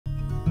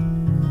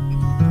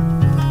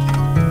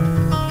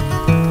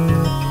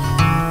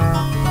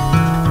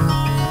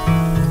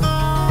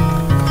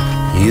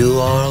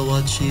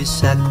you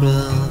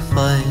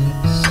sacrifice?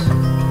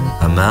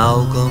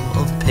 Amalgam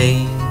of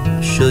pain,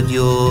 should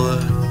your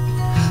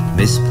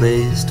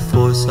misplaced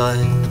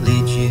foresight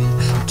lead you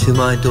to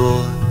my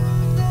door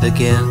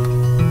again?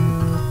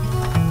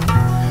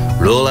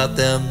 Roll out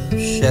them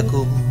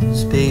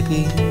shekels,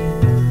 baby,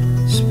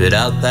 spit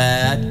out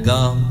that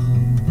gum.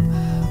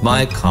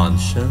 My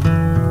conscience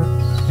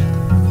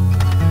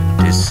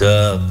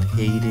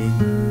dissipating,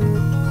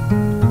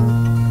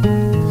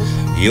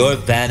 your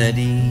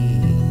vanity's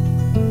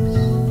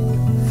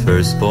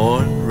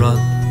firstborn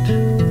runt,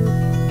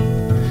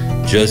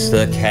 just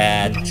a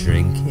cat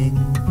drinking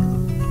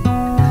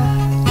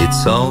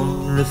its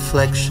own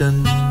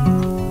reflection.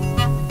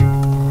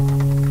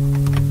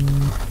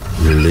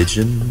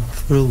 Religion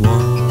for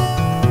one.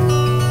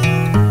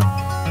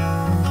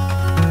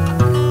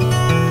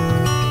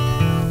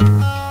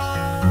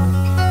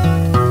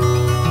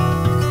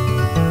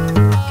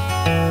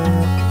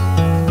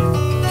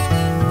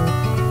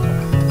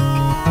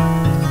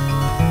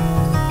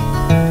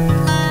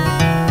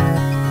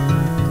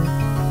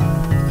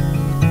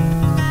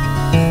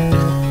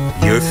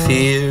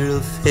 Fear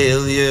of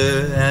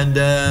failure and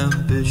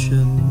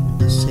ambition,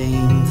 the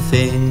same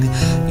thing.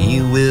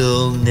 You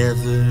will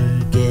never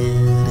get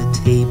a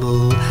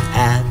table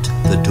at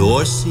the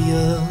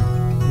Dorsia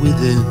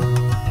within.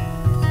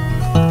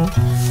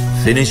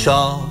 Finish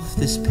off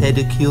this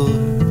pedicure,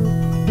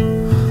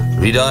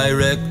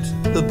 redirect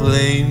the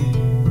blame.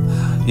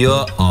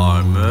 Your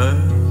armor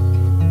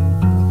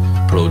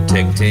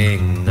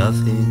protecting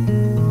nothing.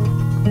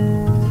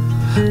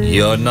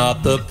 You're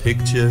not the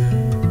picture,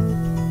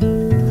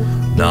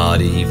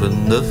 not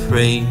even the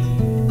frame,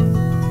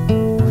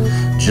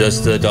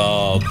 just a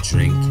dog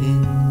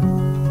drinking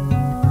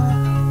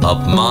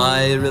up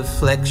my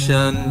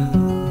reflection.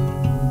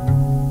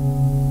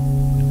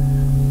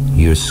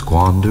 You're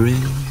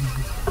squandering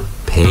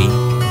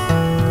pain.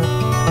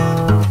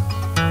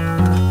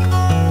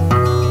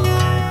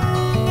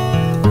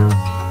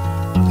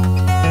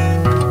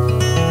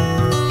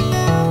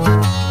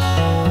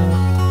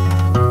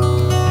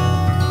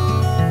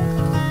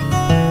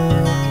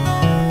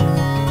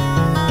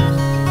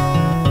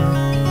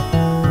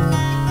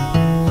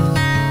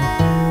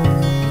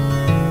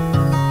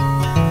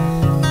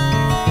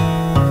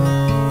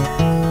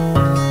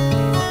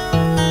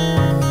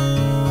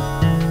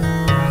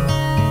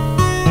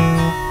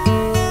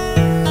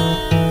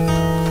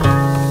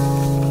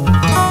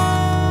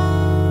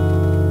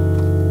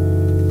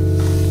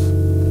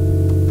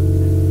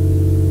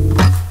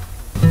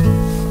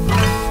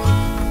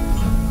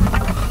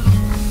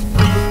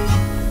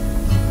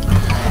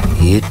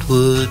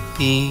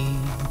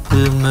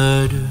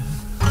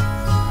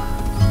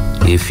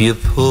 If you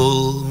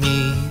pull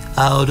me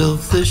out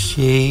of the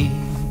shade,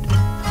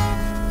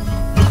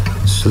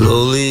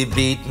 slowly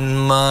beating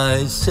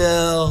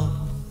myself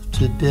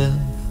to death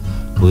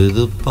with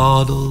a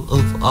bottle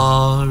of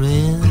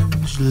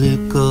orange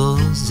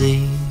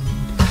Lucozade,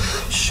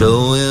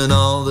 showing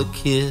all the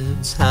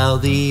kids how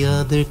the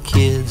other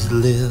kids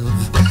live.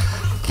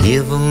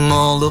 Give them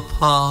all the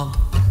pop,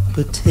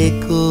 but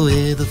take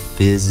away the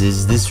fizz.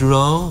 Is this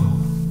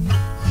Rome,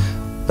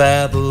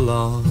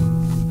 Babylon,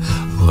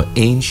 or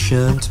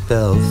ancient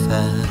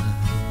Belfast?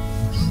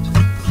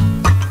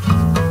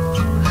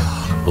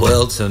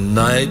 Well,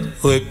 tonight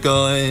we're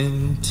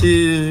going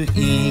to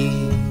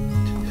eat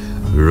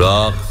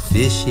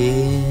rockfishes,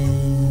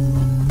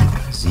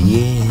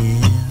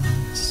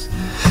 yes.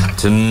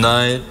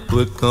 Tonight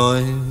we're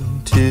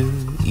going to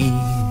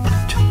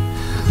eat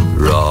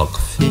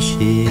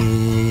rockfishes.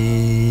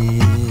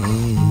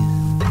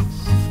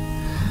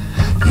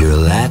 Your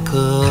lack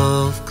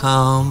of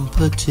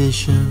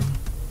competition,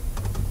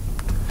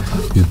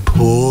 it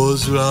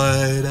pours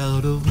right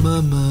out of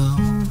my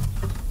mouth.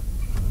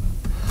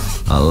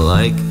 I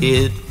like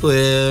it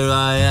where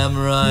I am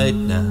right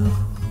now.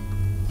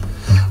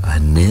 I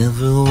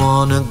never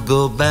wanna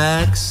go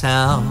back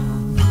south,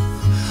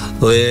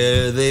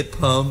 where they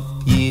pump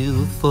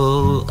you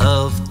full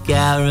of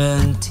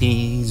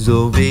guarantees.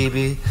 Oh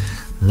baby,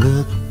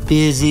 look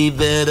busy,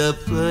 better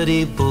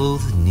bloody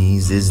both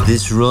knees. Is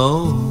this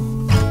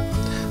Rome,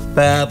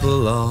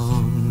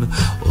 Babylon,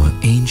 or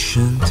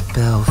ancient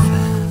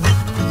Belfast?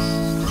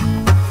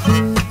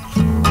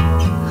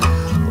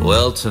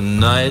 Well,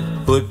 tonight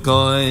we're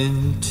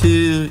going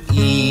to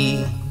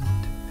eat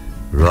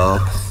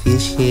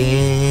rockfishes,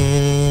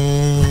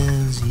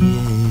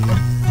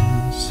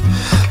 yes.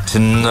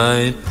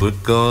 Tonight we're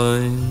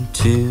going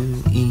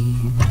to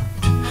eat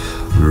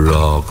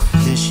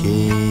rockfishes.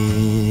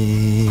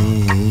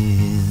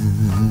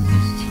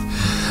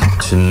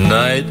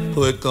 Tonight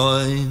we're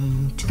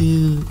going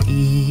to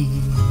eat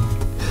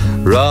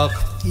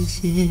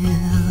rockfishes,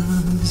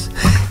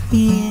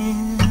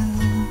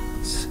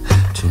 yes.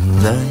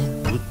 Tonight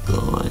we're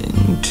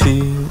going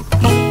to